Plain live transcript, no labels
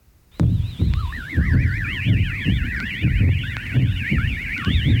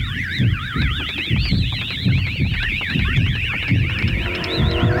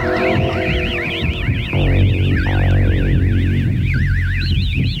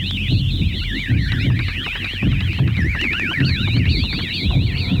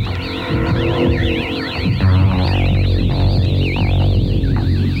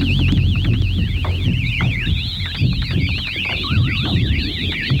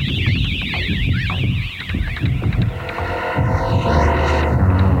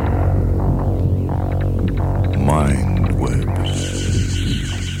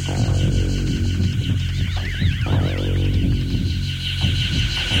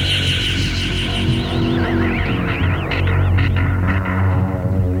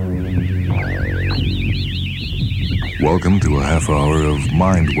Welcome to a half hour of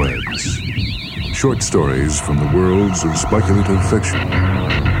Mind Webs. Short stories from the worlds of speculative fiction.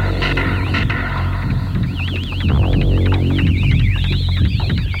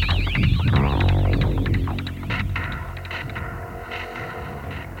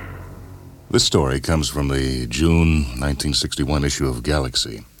 This story comes from the June 1961 issue of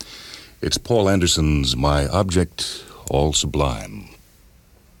Galaxy. It's Paul Anderson's My Object, All Sublime.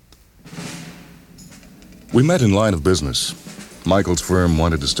 We met in line of business. Michael's firm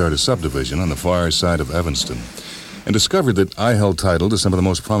wanted to start a subdivision on the far side of Evanston and discovered that I held title to some of the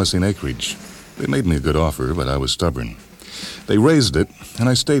most promising acreage. They made me a good offer, but I was stubborn. They raised it, and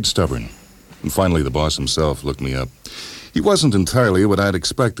I stayed stubborn. And finally, the boss himself looked me up. He wasn't entirely what I'd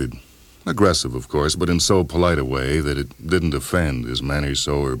expected. Aggressive, of course, but in so polite a way that it didn't offend. His manners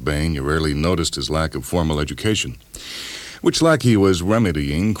so urbane, you rarely noticed his lack of formal education, which lack he was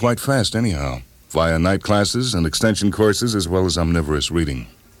remedying quite fast anyhow, via night classes and extension courses as well as omnivorous reading.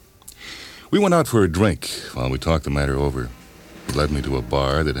 We went out for a drink while we talked the matter over. He led me to a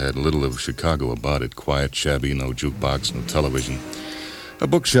bar that had little of Chicago about it, quiet, shabby, no jukebox, no television, a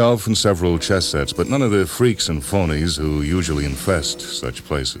bookshelf and several chess sets, but none of the freaks and phonies who usually infest such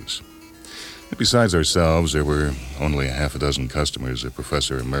places. Besides ourselves, there were only a half a dozen customers, a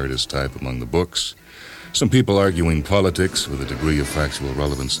professor emeritus type among the books, some people arguing politics with a degree of factual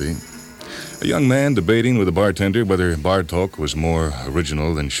relevancy, a young man debating with a bartender whether Bartok was more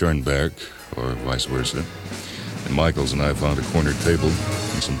original than Schoenberg, or vice versa, and Michaels and I found a corner table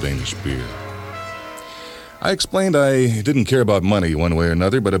and some Danish beer. I explained I didn't care about money one way or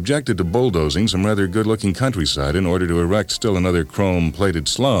another, but objected to bulldozing some rather good-looking countryside in order to erect still another chrome-plated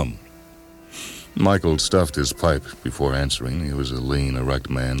slum. Michael stuffed his pipe before answering. He was a lean, erect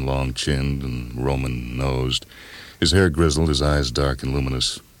man, long-chinned and Roman-nosed, his hair grizzled, his eyes dark and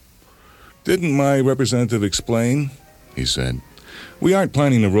luminous. "Didn't my representative explain?" he said. "We aren't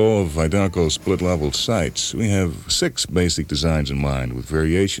planning a row of identical split-level sites. We have 6 basic designs in mind with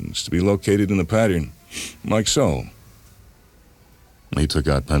variations to be located in the pattern, like so." He took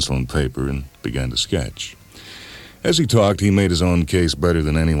out pencil and paper and began to sketch. As he talked, he made his own case better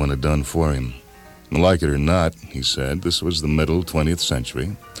than anyone had done for him. Like it or not, he said, this was the middle 20th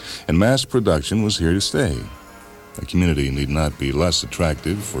century, and mass production was here to stay. A community need not be less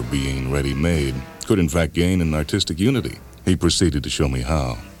attractive for being ready-made, could in fact gain an artistic unity. He proceeded to show me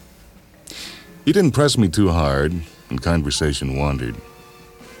how. He didn't press me too hard, and conversation wandered.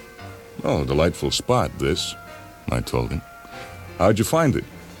 "Oh, delightful spot, this," I told him. "How'd you find it?"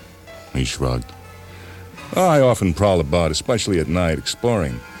 He shrugged. "Oh, I often prowl about, especially at night,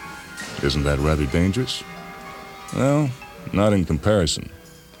 exploring." "Isn't that rather dangerous?" "Well, not in comparison,"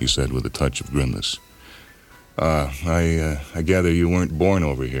 he said with a touch of grimness. I gather you weren't born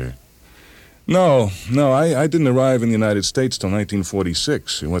over here." No, I didn't arrive in the United States till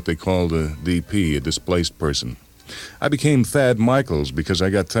 1946, what they called a DP, a displaced person. I became Thad Michaels because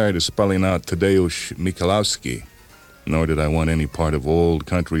I got tired of spelling out Tadeusz Michalowski, nor did I want any part of old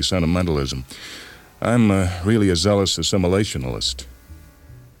country sentimentalism. I'm really a zealous assimilationalist.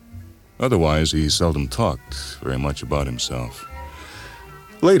 Otherwise, he seldom talked very much about himself.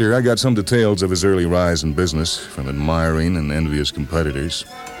 Later, I got some details of his early rise in business from admiring and envious competitors.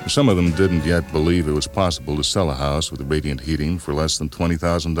 Some of them didn't yet believe it was possible to sell a house with radiant heating for less than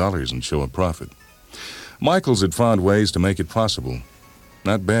 $20,000 and show a profit. Michaels had found ways to make it possible.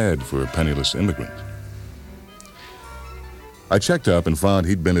 Not bad for a penniless immigrant. I checked up and found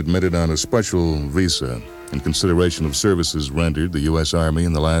he'd been admitted on a special visa in consideration of services rendered the U.S. Army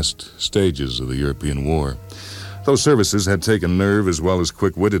in the last stages of the European War. Those services had taken nerve as well as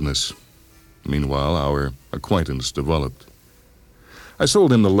quick-wittedness. Meanwhile, our acquaintance developed. I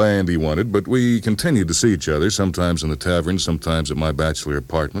sold him the land he wanted, but we continued to see each other, sometimes in the tavern, sometimes at my bachelor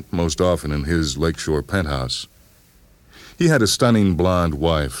apartment, most often in his lakeshore penthouse. He had a stunning blonde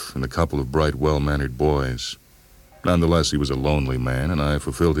wife and a couple of bright, well-mannered boys. Nonetheless, he was a lonely man, and I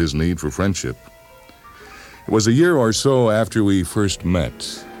fulfilled his need for friendship. It was a year or so after we first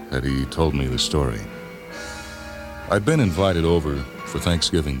met that he told me the story. I'd been invited over for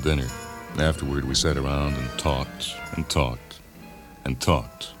Thanksgiving dinner. Afterward, we sat around and talked and talked and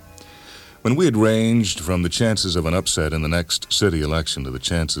talked. When we had ranged from the chances of an upset in the next city election to the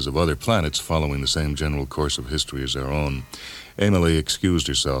chances of other planets following the same general course of history as our own, Emily excused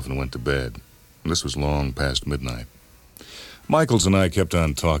herself and went to bed. This was long past midnight. Michaels and I kept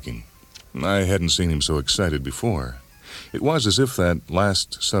on talking. I hadn't seen him so excited before. It was as if that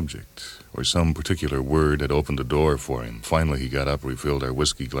last subject, or some particular word, had opened a door for him. Finally, he got up, refilled our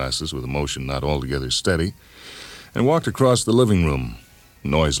whiskey glasses with a motion not altogether steady, and walked across the living room,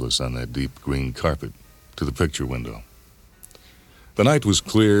 noiseless on that deep green carpet, to the picture window. The night was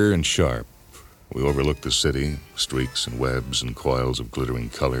clear and sharp. We overlooked the city, streaks and webs and coils of glittering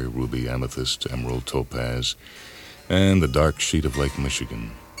color, ruby, amethyst, emerald, topaz, and the dark sheet of Lake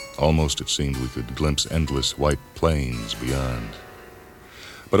Michigan. Almost it seemed we could glimpse endless white plains beyond.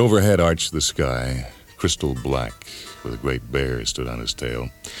 But overhead arched the sky, crystal black, where the great bear stood on his tail,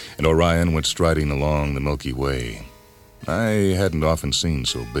 and Orion went striding along the Milky Way. I hadn't often seen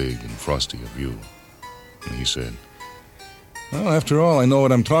so big and frosty a view. And he said, "Well, after all, I know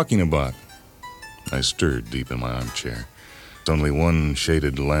what I'm talking about." I stirred deep in my armchair. Only one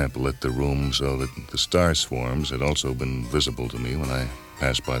shaded lamp lit the room so that the star swarms had also been visible to me when I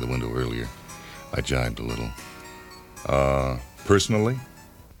passed by the window earlier. I jibed a little. Personally?"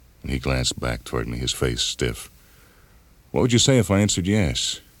 And he glanced back toward me, his face stiff. "What would you say if I answered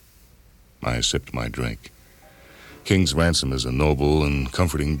yes?" I sipped my drink. King's Ransom is a noble and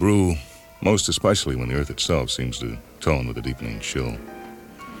comforting brew, most especially when the earth itself seems to tone with a deepening chill.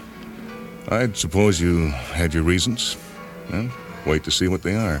 "I'd suppose you had your reasons. Well, wait to see what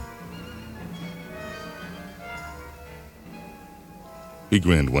they are." He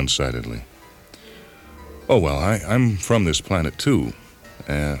grinned one-sidedly. "Oh, well, I'm from this planet, too.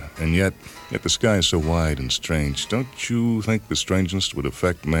 And yet the sky is so wide and strange. Don't you think the strangeness would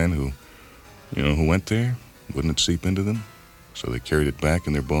affect men who went there? Wouldn't it seep into them? So they carried it back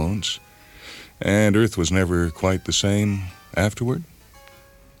in their bones? And Earth was never quite the same afterward?"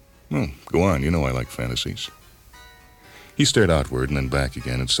 "Well, go on. You know I like fantasies." He stared outward and then back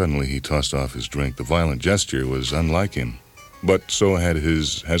again, and suddenly he tossed off his drink. The violent gesture was unlike him, but so had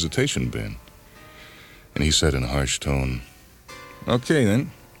his hesitation been. And he said in a harsh tone, "Okay,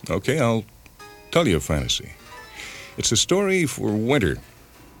 then. Okay, I'll tell you a fantasy. It's a story for winter.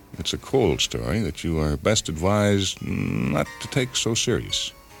 It's a cold story that you are best advised not to take so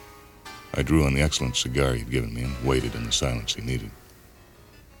serious." I drew on the excellent cigar he'd given me and waited in the silence he needed.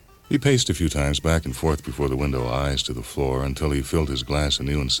 He paced a few times back and forth before the window, eyes to the floor, until he filled his glass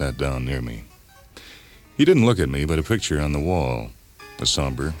anew and sat down near me. He didn't look at me, but a picture on the wall, a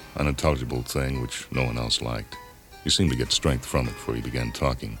somber, unintelligible thing which no one else liked. He seemed to get strength from it, for he began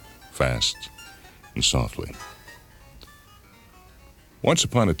talking, fast and softly. "Once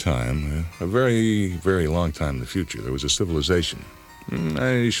upon a time, a very, very long time in the future, there was a civilization.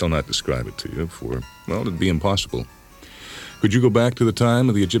 I shall not describe it to you, for, well, it'd be impossible. Could you go back to the time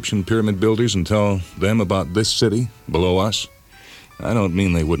of the Egyptian pyramid builders and tell them about this city below us? I don't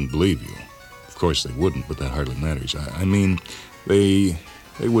mean they wouldn't believe you. Of course they wouldn't, but that hardly matters. I mean, they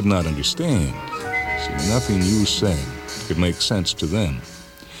would not understand. See, nothing you said could make sense to them.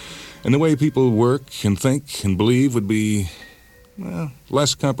 And the way people work and think and believe would be, well,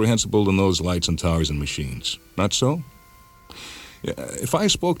 less comprehensible than those lights and towers and machines. Not so? If I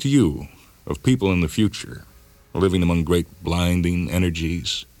spoke to you of people in the future, living among great blinding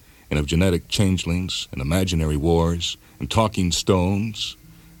energies, and of genetic changelings and imaginary wars and talking stones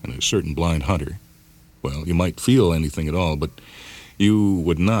and a certain blind hunter, well, you might feel anything at all, but you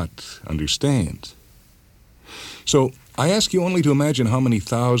would not understand. So I ask you only to imagine how many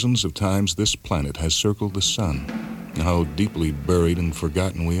thousands of times this planet has circled the sun, and how deeply buried and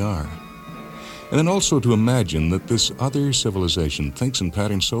forgotten we are. And then also to imagine that this other civilization thinks in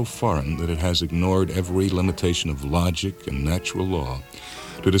patterns so foreign that it has ignored every limitation of logic and natural law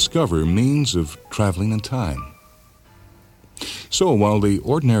to discover means of traveling in time. So while the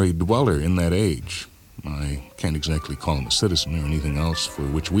ordinary dweller in that age, I can't exactly call him a citizen or anything else for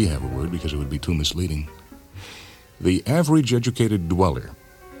which we have a word because it would be too misleading, the average educated dweller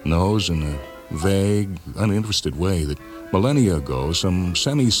knows in a vague, uninterested way that millennia ago, some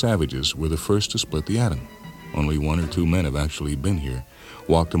semi-savages were the first to split the atom. Only one or two men have actually been here,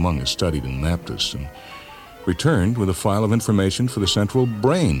 walked among us, studied and mapped us, and returned with a file of information for the central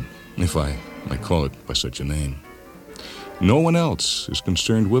brain, if I might call it by such a name. No one else is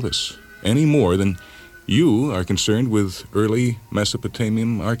concerned with us, any more than you are concerned with early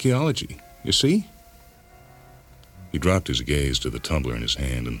Mesopotamian archaeology. You see? He dropped his gaze to the tumbler in his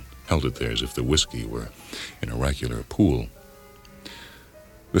hand and held it there as if the whiskey were an oracular pool.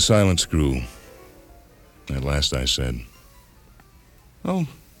 The silence grew. At last I said, "Oh,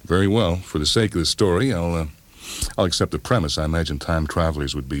 very well. For the sake of the story, I'll accept the premise. I imagine time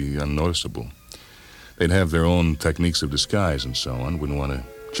travelers would be unnoticeable. They'd have their own techniques of disguise and so on, wouldn't want to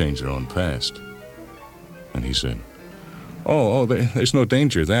change their own past." And he said, Oh, there's no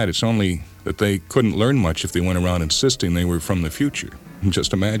danger of that. It's only that they couldn't learn much if they went around insisting they were from the future.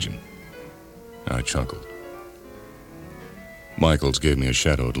 Just imagine. I chuckled. Michaels gave me a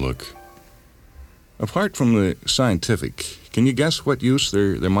shadowed look. "Apart from the scientific, can you guess what use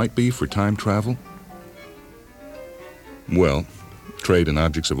there might be for time travel?" "Well, trade in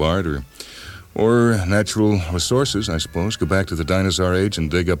objects of art or natural resources, I suppose. Go back to the dinosaur age and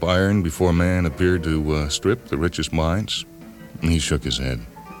dig up iron before man appeared to strip the richest mines. And he shook his head.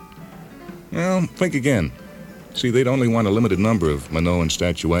 Well, think again. See, they'd only want a limited number of Minoan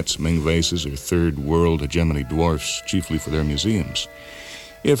statuettes, Ming vases, or third world hegemony dwarfs, chiefly for their museums.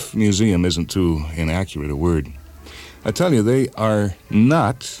 If museum isn't too inaccurate a word. I tell you, they are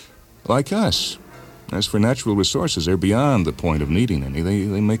not like us. As for natural resources, they're beyond the point of needing any.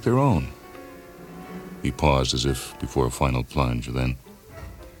 They make their own. He paused as if before a final plunge. Then,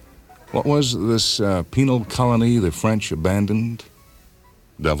 what was this penal colony the French abandoned?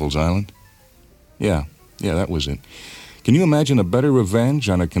 Devil's Island? Yeah, that was it. Can you imagine a better revenge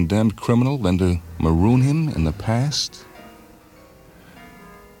on a condemned criminal than to maroon him in the past?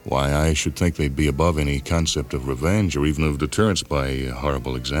 Why, I should think they'd be above any concept of revenge or even of deterrence by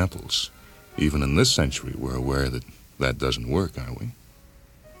horrible examples. Even in this century, we're aware that that doesn't work, aren't we?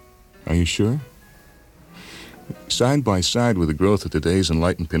 Are you sure? Side by side with the growth of today's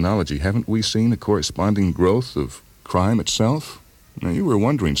enlightened penology, haven't we seen a corresponding growth of crime itself? Now, you were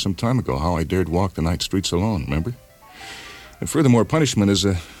wondering some time ago how I dared walk the night streets alone, remember? And furthermore, punishment is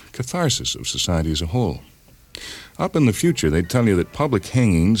a catharsis of society as a whole. Up in the future, they'd tell you that public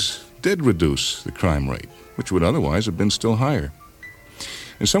hangings did reduce the crime rate, which would otherwise have been still higher.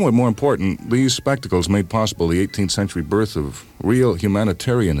 And somewhat more important, these spectacles made possible the 18th century birth of real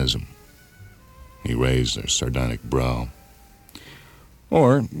humanitarianism. He raised a sardonic brow.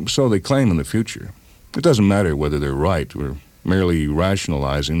 Or, so they claim in the future. It doesn't matter whether they're right. We're merely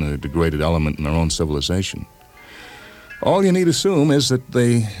rationalizing a degraded element in our own civilization. All you need assume is that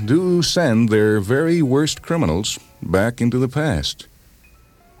they do send their very worst criminals back into the past.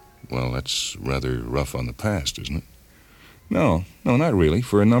 Well, that's rather rough on the past, isn't it? No, not really,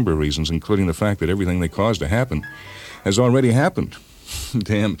 for a number of reasons, including the fact that everything they caused to happen has already happened.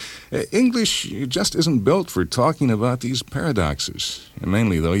 Damn, English just isn't built for talking about these paradoxes. And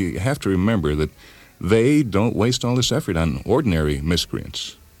mainly, though, you have to remember that they don't waste all this effort on ordinary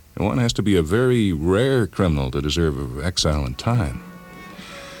miscreants. One has to be a very rare criminal to deserve exile and time.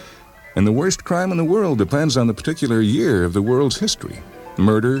 And the worst crime in the world depends on the particular year of the world's history.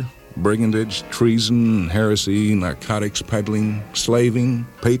 Murder, brigandage, treason, heresy, narcotics peddling, slaving,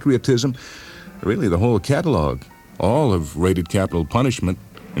 patriotism, really the whole catalog. All have rated capital punishment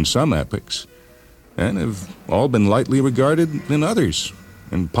in some epochs, and have all been lightly regarded in others,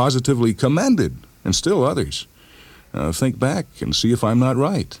 and positively commended in still others. Think back and see if I'm not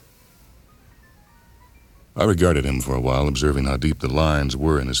right. I regarded him for a while, observing how deep the lines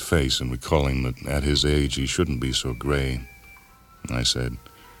were in his face and recalling that at his age he shouldn't be so gray. I said,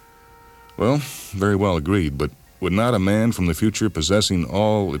 well, very well agreed, but would not a man from the future possessing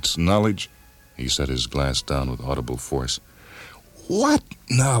all its knowledge... He set his glass down with audible force. What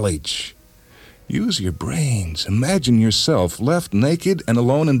knowledge? Use your brains. Imagine yourself left naked and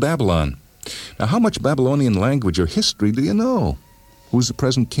alone in Babylon. Now, how much Babylonian language or history do you know? Who's the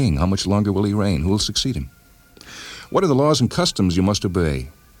present king? How much longer will he reign? Who will succeed him? What are the laws and customs you must obey?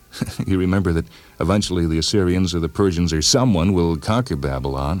 You remember that eventually the Assyrians or the Persians or someone will conquer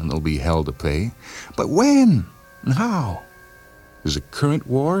Babylon and they'll be hell to pay. But when and how? Is a current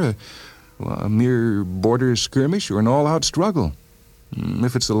war a mere border skirmish or an all-out struggle?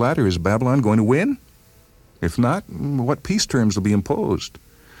 If it's the latter, is Babylon going to win? If not, what peace terms will be imposed?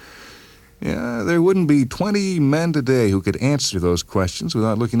 Yeah, there wouldn't be 20 men today who could answer those questions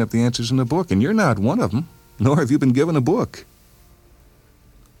without looking up the answers in the book, and you're not one of them, nor have you been given a book.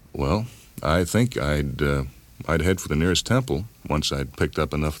 Well, I think I'd head for the nearest temple once I'd picked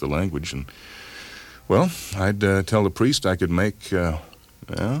up enough of the language, and, well, I'd tell the priest I could make,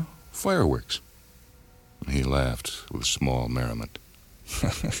 fireworks. He laughed with small merriment.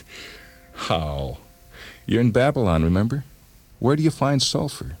 How? You're in Babylon, remember? Where do you find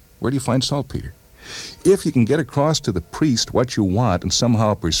sulfur? Where do you find saltpeter? If you can get across to the priest what you want and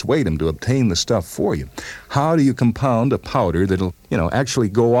somehow persuade him to obtain the stuff for you, how do you compound a powder that'll, actually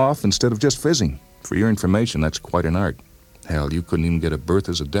go off instead of just fizzing? For your information, that's quite an art. Hell, you couldn't even get a berth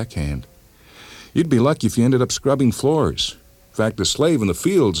as a deckhand. You'd be lucky if you ended up scrubbing floors. In fact, a slave in the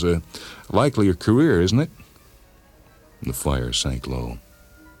field's a likelier career, isn't it? The fire sank low.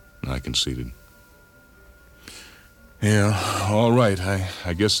 I conceded. Yeah, all right,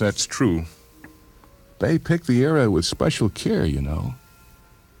 I guess that's true. They picked the era with special care, you know.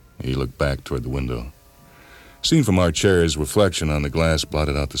 He looked back toward the window. Seen from our chairs, reflection on the glass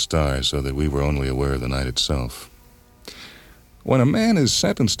blotted out the stars so that we were only aware of the night itself. When a man is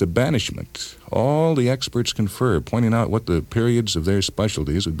sentenced to banishment, all the experts confer, pointing out what the periods of their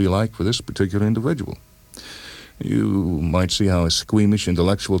specialties would be like for this particular individual. You might see how a squeamish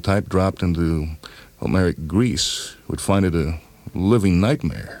intellectual type dropped into Homeric Greece would find it a living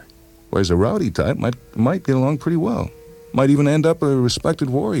nightmare, whereas a rowdy type might get along pretty well, might even end up a respected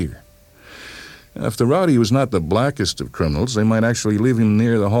warrior. If the rowdy was not the blackest of criminals, they might actually leave him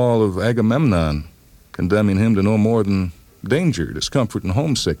near the hall of Agamemnon, condemning him to no more than danger, discomfort, and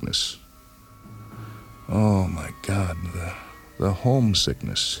homesickness. Oh, my God, the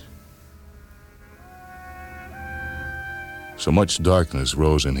homesickness. So much darkness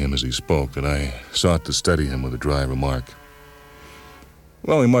rose in him as he spoke that I sought to steady him with a dry remark.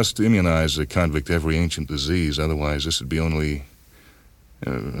 Well, we must immunize the convict every ancient disease, otherwise this would be only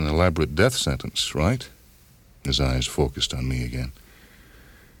an elaborate death sentence, right? His eyes focused on me again.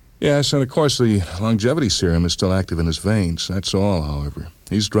 Yes, and of course the longevity serum is still active in his veins. That's all, however.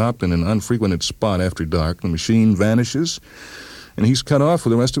 He's dropped in an unfrequented spot after dark. The machine vanishes, and he's cut off for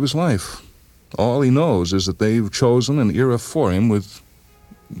the rest of his life. All he knows is that they've chosen an era for him with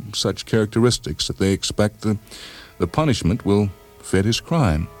such characteristics that they expect the punishment will fit his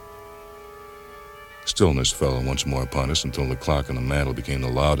crime. Stillness fell once more upon us until the clock on the mantel became the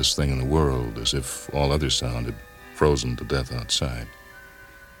loudest thing in the world, as if all other sound had frozen to death outside.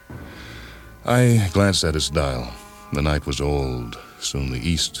 I glanced at his dial. The night was old. Soon the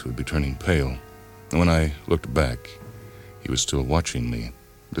east would be turning pale. And when I looked back, he was still watching me,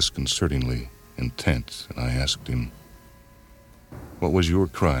 disconcertingly intent, and I asked him, "What was your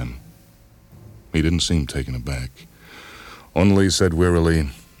crime?" He didn't seem taken aback. Only said wearily,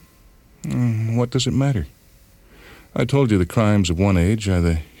 "What does it matter? I told you the crimes of one age are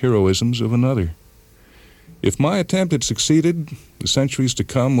the heroisms of another. If my attempt had succeeded, the centuries to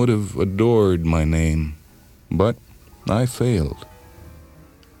come would have adored my name. But I failed."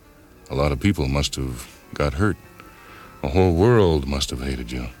 A lot of people must have got hurt. The whole world must have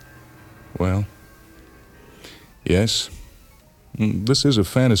hated you. Well, yes. This is a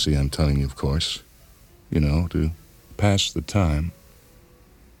fantasy I'm telling you, of course. You know, to pass the time.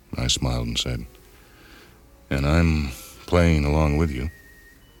 I smiled and said, "And I'm playing along with you."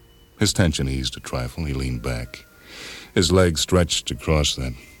 His tension eased a trifle. He leaned back. His legs stretched across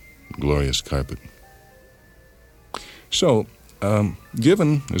that glorious carpet. So,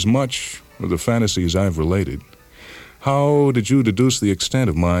 given as much of the fantasies I've related, how did you deduce the extent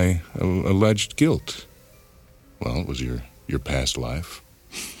of my alleged guilt? Well, it was your past life.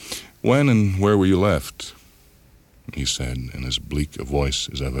 When and where were you left? He said in as bleak a voice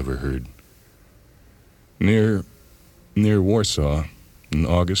as I've ever heard. Near Warsaw in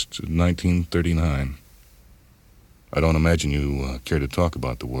August of 1939. I don't imagine you care to talk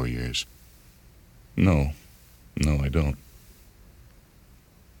about the war years. No, I don't.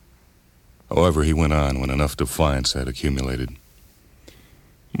 However, he went on when enough defiance had accumulated.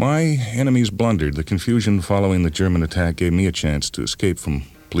 My enemies blundered. The confusion following the German attack gave me a chance to escape from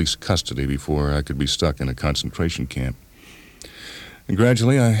police custody before I could be stuck in a concentration camp. And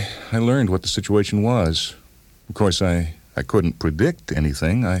gradually, I learned what the situation was. Of course, I couldn't predict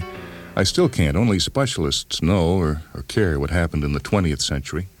anything. I still can't. Only specialists know or care what happened in the 20th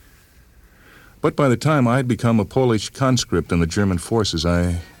century. But by the time I'd become a Polish conscript in the German forces,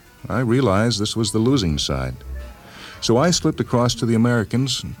 I realized this was the losing side. So I slipped across to the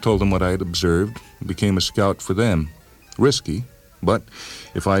Americans and told them what I had observed and became a scout for them. Risky, but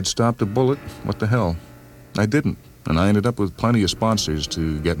if I'd stopped a bullet, what the hell? I didn't, and I ended up with plenty of sponsors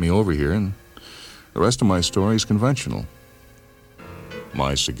to get me over here, and the rest of my story is conventional.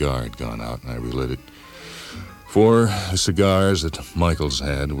 My cigar had gone out, and I relit it. For the cigars that Michaels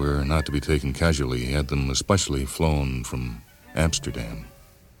had were not to be taken casually. He had them especially flown from Amsterdam.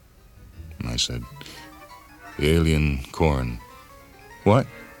 And I said, "The alien corn." "What?"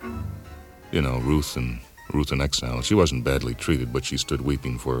 "You know, Ruth in exile. She wasn't badly treated, but she stood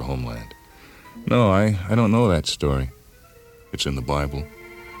weeping for her homeland." "No, I don't know that story." "It's in the Bible."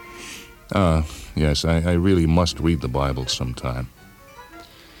 Yes, I really must read the Bible sometime."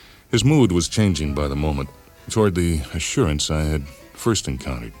 His mood was changing by the moment, toward the assurance I had first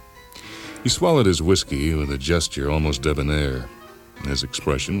encountered. He swallowed his whiskey with a gesture almost debonair. His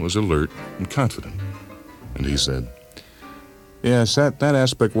expression was alert and confident. And he said, "Yes, that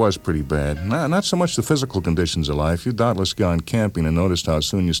aspect was pretty bad. Not so much the physical conditions of life. You've doubtless gone camping and noticed how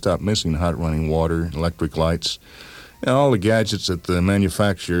soon you stop missing hot running water, electric lights, all the gadgets that the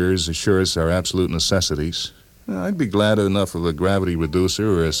manufacturers assure us are absolute necessities. I'd be glad enough of a gravity reducer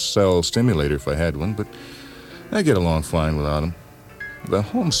or a cell stimulator if I had one, but I get along fine without them. The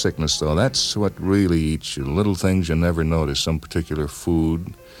homesickness, though, that's what really eats you. Little things you never notice, some particular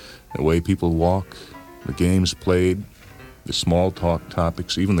food, the way people walk, the games played, the small talk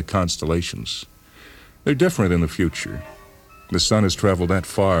topics, even the constellations. They're different in the future. The sun has traveled that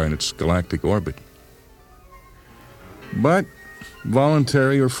far in its galactic orbit. But,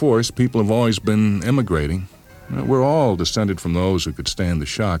 voluntary or forced, people have always been emigrating. We're all descended from those who could stand the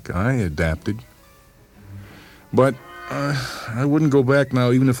shock. I adapted. But I wouldn't go back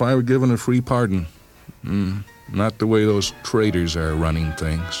now, even if I were given a free pardon. Not the way those traitors are running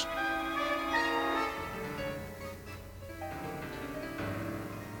things.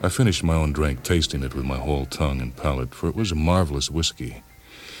 I finished my own drink, tasting it with my whole tongue and palate, for it was a marvelous whiskey.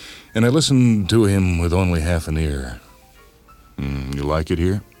 And I listened to him with only half an ear. You like it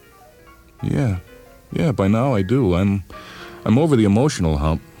here? Yeah, by now I do. I'm over the emotional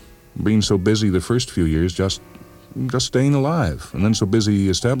hump. Being so busy the first few years, just staying alive, and then so busy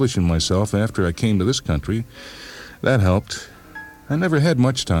establishing myself after I came to this country. That helped. I never had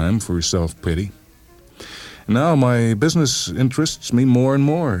much time for self-pity. Now my business interests me more and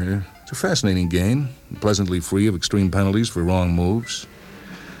more. It's a fascinating game, pleasantly free of extreme penalties for wrong moves.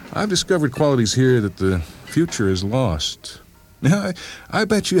 I've discovered qualities here that the future has lost. I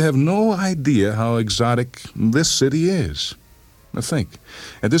bet you have no idea how exotic this city is. Now think,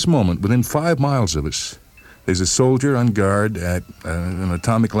 at this moment, within 5 miles of us, there's a soldier on guard at an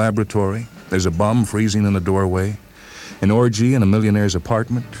atomic laboratory. There's a bum freezing in the doorway. An orgy in a millionaire's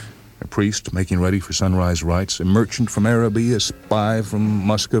apartment. A priest making ready for sunrise rites. A merchant from Araby. A spy from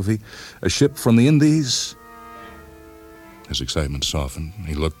Muscovy. A ship from the Indies. His excitement softened.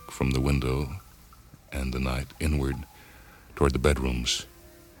 He looked from the window and the night inward toward the bedrooms.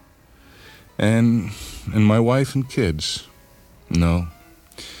 And my wife and kids. No,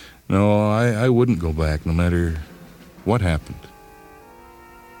 I wouldn't go back no matter what happened.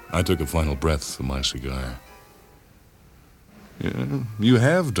 I took a final breath of my cigar. Yeah, you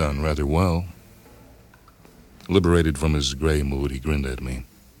have done rather well. Liberated from his gray mood, he grinned at me.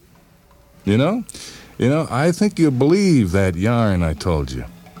 You know, I think you'll believe that yarn I told you.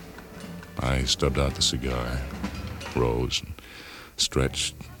 I stubbed out the cigar, rose, and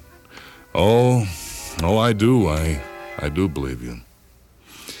stretched. Oh, I do. I do believe you.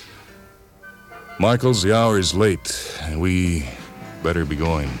 Michaels, the hour is late, and we better be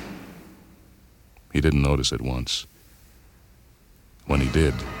going. He didn't notice at once. When he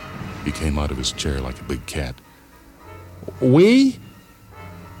did, he came out of his chair like a big cat. We?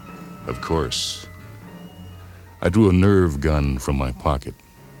 Of course. I drew a nerve gun from my pocket.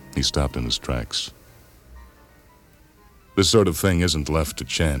 He stopped in his tracks. This sort of thing isn't left to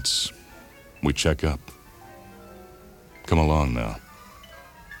chance. We check up. Come along now.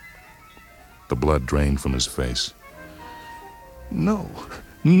 The blood drained from his face. No,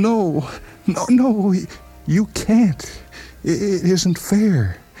 you can't. It isn't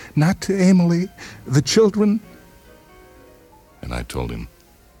fair. Not to Emily, the children. And I told him,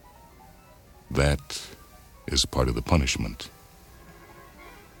 that is part of the punishment.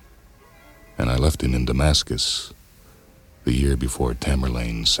 And I left him in Damascus the year before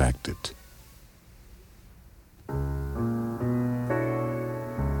Tamerlane sacked it.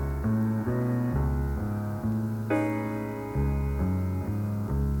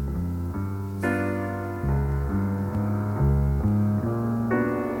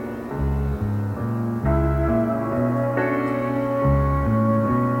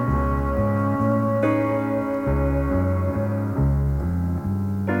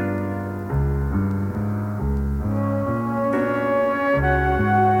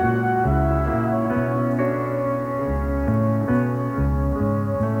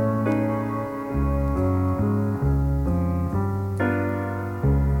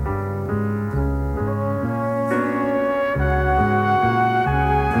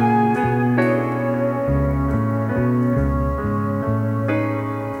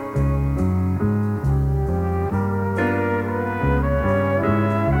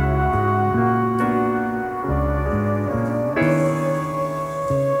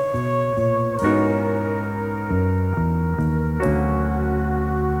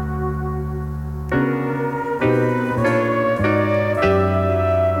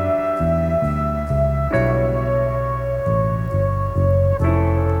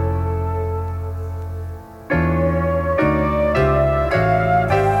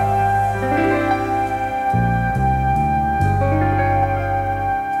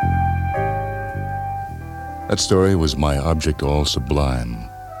 That story was My Object All Sublime,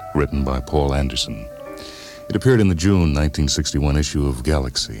 written by Poul Anderson. It appeared in the June 1961 issue of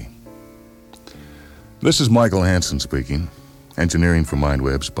Galaxy. This is Michael Hansen speaking, engineering for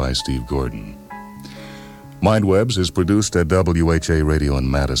Mindwebs by Steve Gordon. Mindwebs is produced at WHA Radio in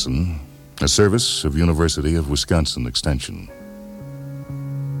Madison, a service of University of Wisconsin Extension.